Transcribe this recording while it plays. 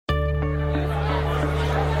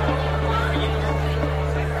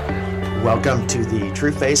Welcome to the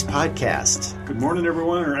True Face Podcast. Good morning,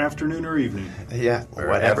 everyone, or afternoon, or evening. Yeah,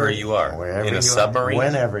 wherever you are. Wherever in you a submarine?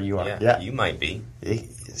 Whenever you are. Yeah. You might be. We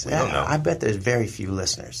don't know. I bet there's very few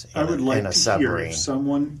listeners I would like in a to submarine. hear if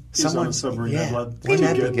someone is on a submarine. Yeah. I'd love to Wouldn't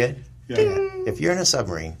that get, be good? Yeah. If you're in a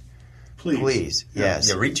submarine, please, yes.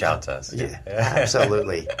 Yeah, reach out to us. Yeah,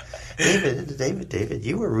 absolutely. David,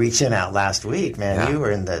 you were reaching out last week, man. Yeah. You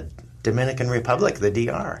were in the Dominican Republic, the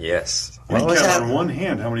DR. Yes. We count on one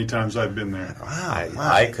hand how many times I've been there. Wow.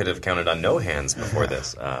 I could have counted on no hands before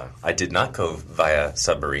this. I did not go via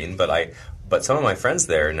submarine, but some of my friends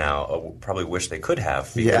there now probably wish they could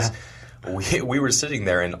have, because we were sitting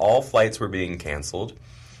there and all flights were being canceled.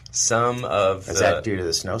 Is that due to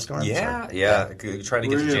the snowstorms? Yeah. Trying to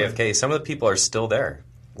get to JFK. Some of the people are still there.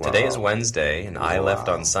 Wow. Today is Wednesday, and I left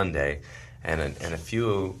on Sunday. And a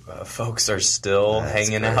few folks are still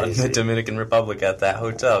hanging out in the Dominican Republic at that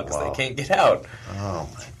hotel because they can't get out. Oh,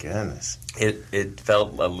 my goodness. It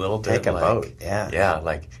felt a little bit Take a boat, yeah. Yeah,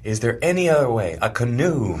 like, is there any other way? A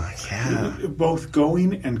canoe? Yeah. Both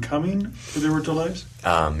going and coming, there were delays?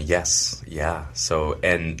 Yes, yeah. So,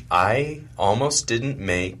 and I almost didn't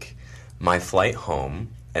make my flight home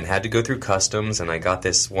and had to go through customs, and I got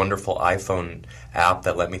this wonderful iPhone app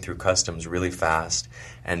that let me through customs really fast.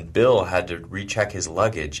 And Bill had to recheck his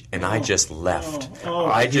luggage, and I just left. You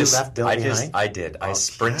left Bill behind? I did. I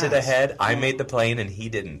sprinted ahead. I made the plane, and he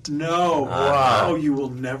didn't. No. Wow. Oh, you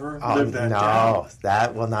will never live that down. No,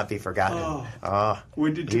 that will not be forgotten. Have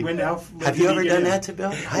you ever done that to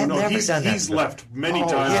Bill? I've never done that. He's left many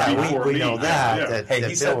times before we me. know that. Hey,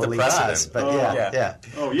 he set the precedent.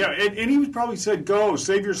 Oh, yeah. And he probably said, go,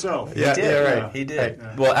 save yourself. He did. Yeah, right. He did.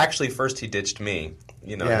 Yeah. Well, actually, first he ditched me.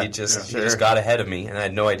 You know, he just got ahead of me, and I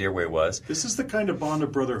had no idea where he was. This is the kind of bond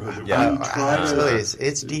of brotherhood. Absolutely.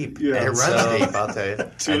 It's deep. Yeah. It runs deep, I'll tell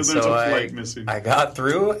you. There's a flight missing. I got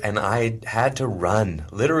through, and I had to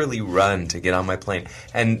literally run to get on my plane.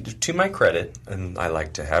 And to my credit, and I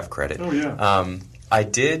like to have credit, I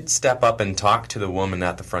did step up and talk to the woman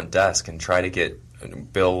at the front desk and try to get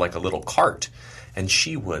Bill like a little cart, and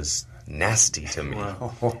she was nasty to me.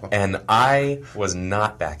 Wow. And I was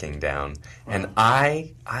not backing down. Wow. And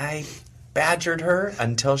I badgered her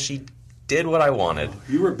until she did what I wanted.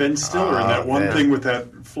 You were Ben Stiller in that one thing with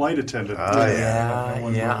that flight attendant.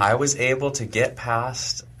 Yeah. I was able to get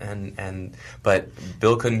past, but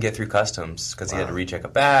Bill couldn't get through customs because he had to recheck a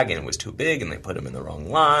bag, and it was too big, and they put him in the wrong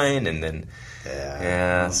line, and then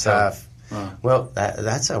tough. Well,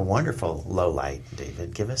 that's a wonderful low light,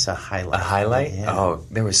 David. Give us a highlight. A highlight? Yeah. Oh,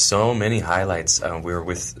 there were so many highlights. We were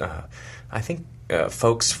with, I think,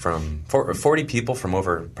 folks from 40 people from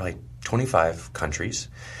over probably 25 countries.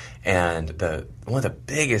 And one of the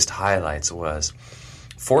biggest highlights was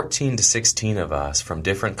 14 to 16 of us from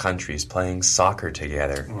different countries playing soccer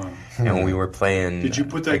together. Wow. And we were playing. Did you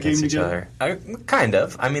put that game together? Kind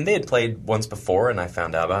of. I mean, they had played once before, and I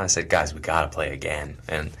found out about it. I said, guys, we got to play again.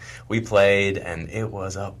 And we played, and it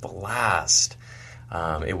was a blast.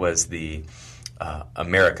 It was the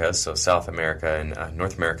America, so South America and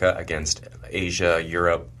North America against Asia,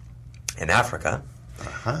 Europe, and Africa.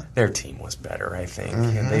 Their team was better, I think,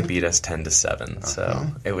 and they beat us 10-7. So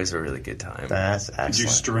it was a really good time. That's excellent. Did you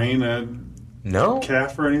strain a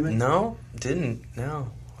calf or anything? No, didn't. No.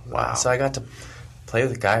 Wow. So I got to play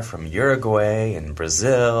with a guy from Uruguay and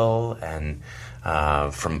Brazil and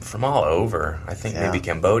from all over. I think maybe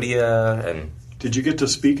Cambodia and. Did you get to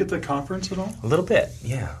speak at the conference at all? A little bit,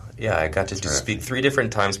 yeah. Yeah, I got to speak 3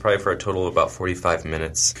 different times, probably for a total of about 45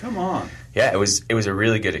 minutes. Come on. Yeah, it was a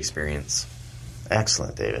really good experience.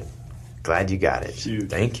 Excellent, David. Glad you got it. Huge.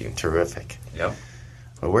 Thank you. Terrific. Yep.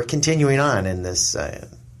 Well, we're continuing on in this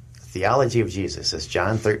theology of Jesus. It's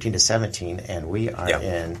John 13 to 17, and we are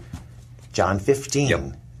in John 15. Yep.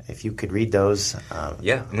 If you could read those I'm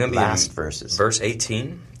gonna be last verses. Verse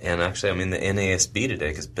 18, and actually I'm in the NASB today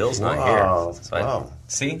because Bill's not here.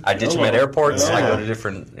 So I ditch him at airports, I go to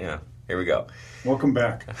different, here we go. Welcome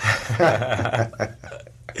back.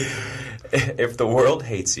 If the world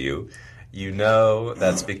hates you, you know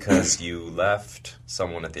that's because you left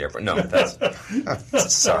someone at the airport. No,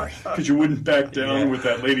 that's sorry. Because you wouldn't back down with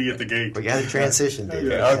that lady at the gate. We got to transition,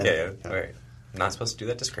 David. Okay. All right. I'm not supposed to do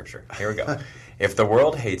that to Scripture. Here we go. If the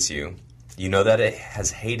world hates you, you know that it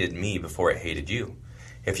has hated me before it hated you.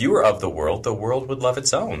 If you were of the world would love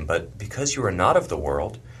its own. But because you are not of the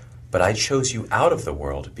world, but I chose you out of the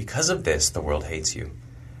world, because of this the world hates you.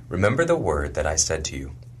 Remember the word that I said to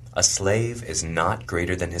you. A slave is not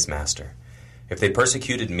greater than his master. If they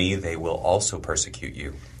persecuted me, they will also persecute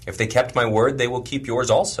you. If they kept my word, they will keep yours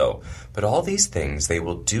also. But all these things they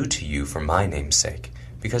will do to you for my name's sake,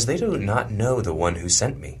 because they do not know the one who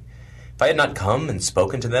sent me. If I had not come and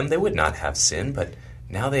spoken to them, they would not have sin, but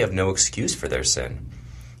now they have no excuse for their sin.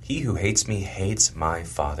 He who hates me hates my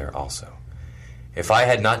Father also. If I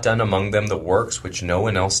had not done among them the works which no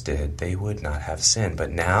one else did, they would not have sin.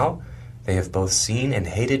 But now they have both seen and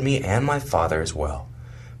hated me and my Father as well.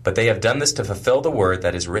 But they have done this to fulfill the word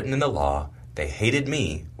that is written in the law. They hated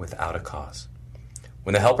me without a cause.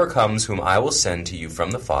 When the Helper comes, whom I will send to you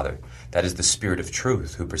from the Father, that is the Spirit of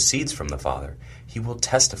truth, who proceeds from the Father, he will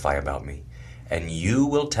testify about me. And you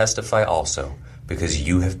will testify also, because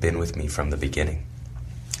you have been with me from the beginning.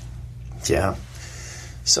 Yeah.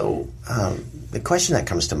 So the question that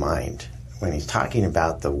comes to mind when he's talking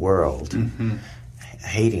about the world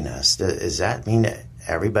hating us, does that mean that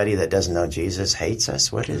everybody that doesn't know Jesus hates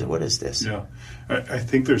us? What is this? Yeah. I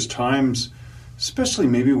think there's times, especially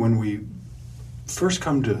maybe when we first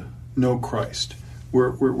come to know Christ,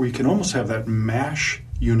 where we can almost have that MASH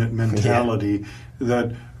unit mentality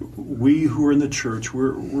that we who are in the church,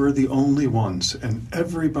 we're the only ones, and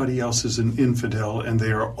everybody else is an infidel, and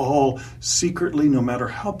they are all secretly, no matter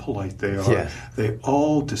how polite they are, they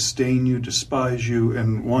all disdain you, despise you,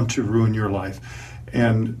 and want to ruin your life.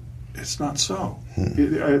 And it's not so.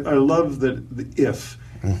 I love the if,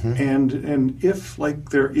 and if, like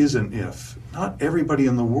there is an if. Not everybody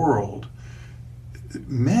in the world,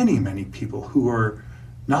 many, many people who are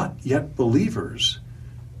not yet believers,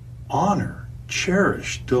 honor,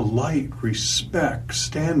 cherish, delight, respect,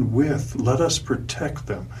 stand with, let us protect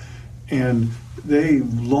them. And they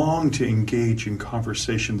long to engage in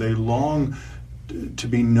conversation. They long to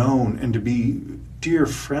be known and to be dear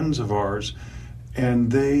friends of ours. And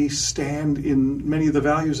they stand in many of the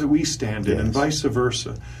values that we stand in, and vice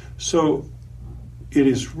versa. So it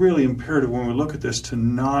is really imperative when we look at this to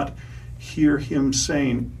not hear him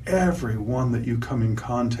saying everyone that you come in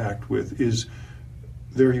contact with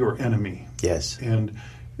they're your enemy. Yes. And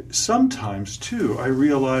sometimes, too, I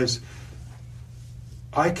realize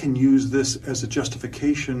I can use this as a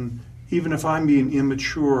justification, even if I'm being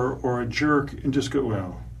immature or a jerk, and just go,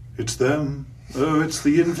 well, it's them. Oh, it's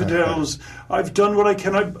the infidels. I've done what I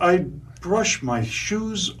can. I brush my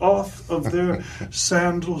shoes off of their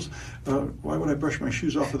sandals. Why would I brush my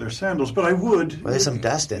shoes off of their sandals? But I would. Well, there's some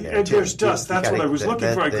dust in there, too. There's dust. That's what I was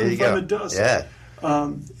looking for. I couldn't find the dust. Yeah.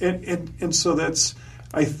 And so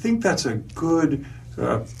I think that's a good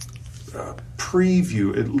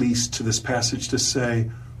preview, at least, to this passage to say,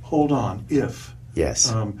 hold on, if.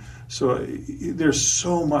 Yes. So there's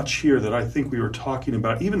so much here that I think we were talking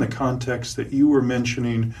about, even the context that you were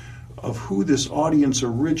mentioning of who this audience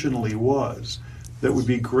originally was, that would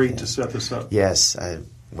be great to set this up. Yes.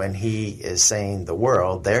 When he is saying the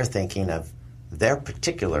world, they're thinking of their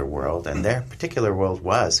particular world, and their particular world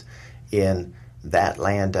was in that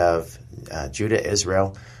land of Judah,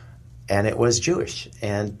 Israel, and it was Jewish.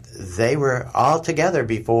 And they were all together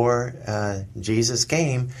before Jesus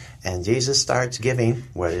came, and Jesus starts giving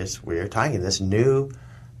we're talking this new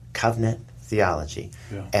covenant theology.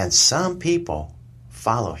 Yeah. And some people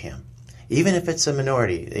follow him, even if it's a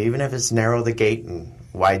minority, even if it's narrow the gate and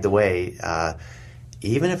wide the way,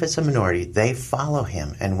 even if it's a minority, they follow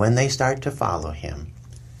him. And when they start to follow him,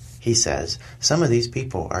 he says, some of these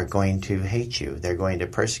people are going to hate you. They're going to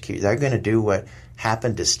persecute. They're going to do what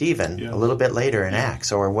happened to Stephen a little bit later in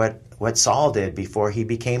Acts, or what Saul did before he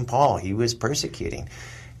became Paul. He was persecuting.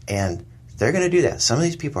 And they're going to do that. Some of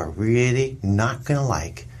these people are really not going to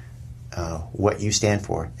like what you stand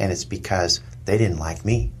for, and it's because they didn't like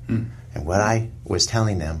me. And what I was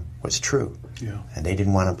telling them was true, and they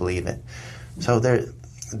didn't want to believe it. So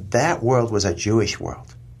that world was a Jewish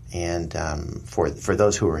world. And for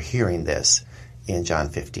those who are hearing this in John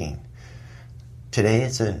 15. Today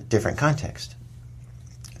it's a different context.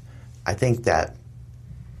 I think that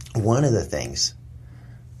one of the things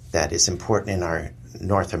that is important in our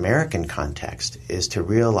North American context is to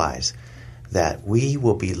realize that we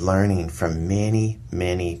will be learning from many,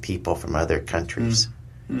 many people from other countries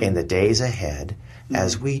in the days ahead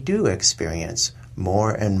as we do experience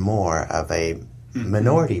more and more of a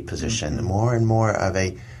minority position, more and more of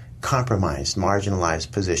a compromised,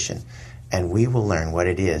 marginalized position. And we will learn what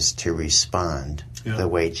it is to respond the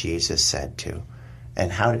way Jesus said to.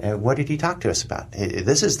 And what did he talk to us about?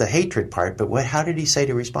 This is the hatred part, but how did he say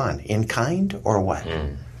to respond? In kind or what?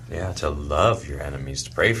 Yeah, to love your enemies,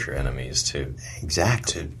 to pray for your enemies, to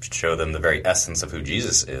show them the very essence of who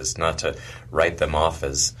Jesus is, not to write them off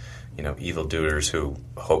as evildoers who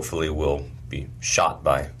hopefully will be shot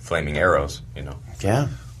by flaming arrows. Yeah.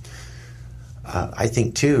 I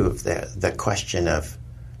think too the question of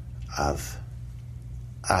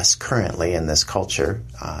us currently in this culture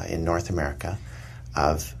in North America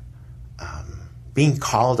of being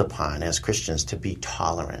called upon as Christians to be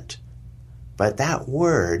tolerant. But that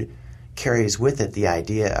word carries with it the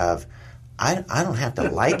idea of, I don't have to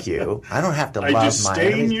like you. I don't have to love my enemies. I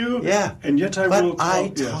disdain you, yeah, and yet I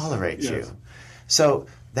tolerate you. So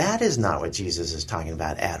that is not what Jesus is talking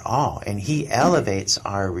about at all. And he elevates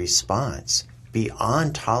our response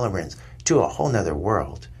beyond tolerance to a whole nother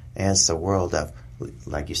world. And it's the world of,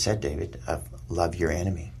 like you said, David, of love your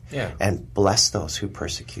enemy. Yeah. And bless those who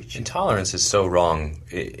persecute you. Intolerance is so wrong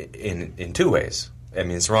in two ways. I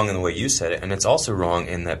mean, it's wrong in the way you said it, and it's also wrong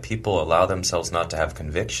in that people allow themselves not to have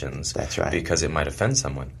convictions. That's right. Because it might offend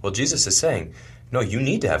someone. Well, Jesus is saying, no, you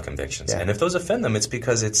need to have convictions. Yeah. And if those offend them, it's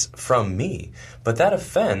because it's from me. But that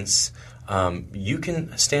offense, you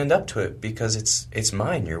can stand up to it because it's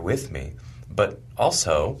mine. You're with me. But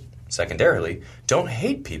also, secondarily, don't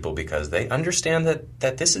hate people because they understand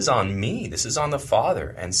that this is on me. This is on the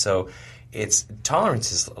Father. And so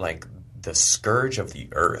tolerance is like the scourge of the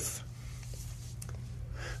earth.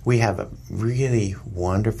 We have a really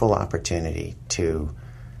wonderful opportunity to,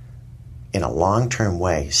 in a long-term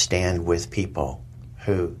way, stand with people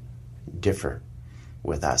who differ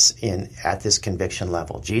with us at this conviction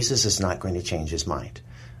level. Jesus is not going to change his mind.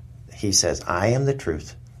 He says, I am the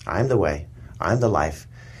truth, I'm the way, I'm the life,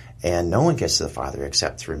 and no one gets to the Father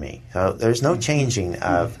except through me. So there's no changing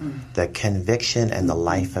of the conviction and the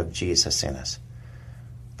life of Jesus in us.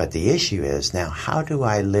 But the issue is now, how do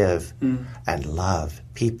I live and love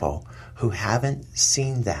people who haven't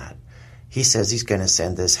seen that? He says he's going to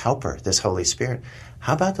send this helper, this Holy Spirit.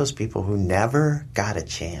 How about those people who never got a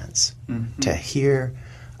chance to hear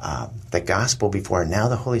the gospel before? Now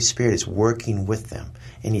the Holy Spirit is working with them,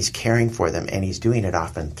 and he's caring for them, and he's doing it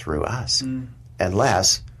often through us.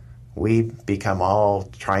 Unless we become all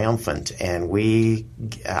triumphant and we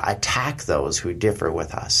attack those who differ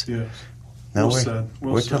with us. Yes. No, Well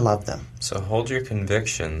we're said. to love them. So hold your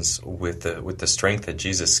convictions with the strength that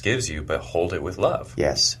Jesus gives you, but hold it with love.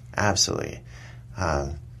 Yes, absolutely.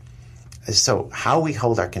 So how we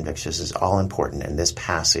hold our convictions is all important, and this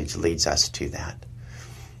passage leads us to that.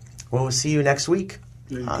 Well, we'll see you next week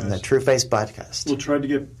on the True Face podcast. We'll try to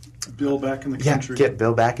get Bill back in the country. Get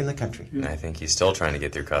Bill back in the country. And I think he's still trying to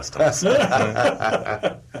get through customs.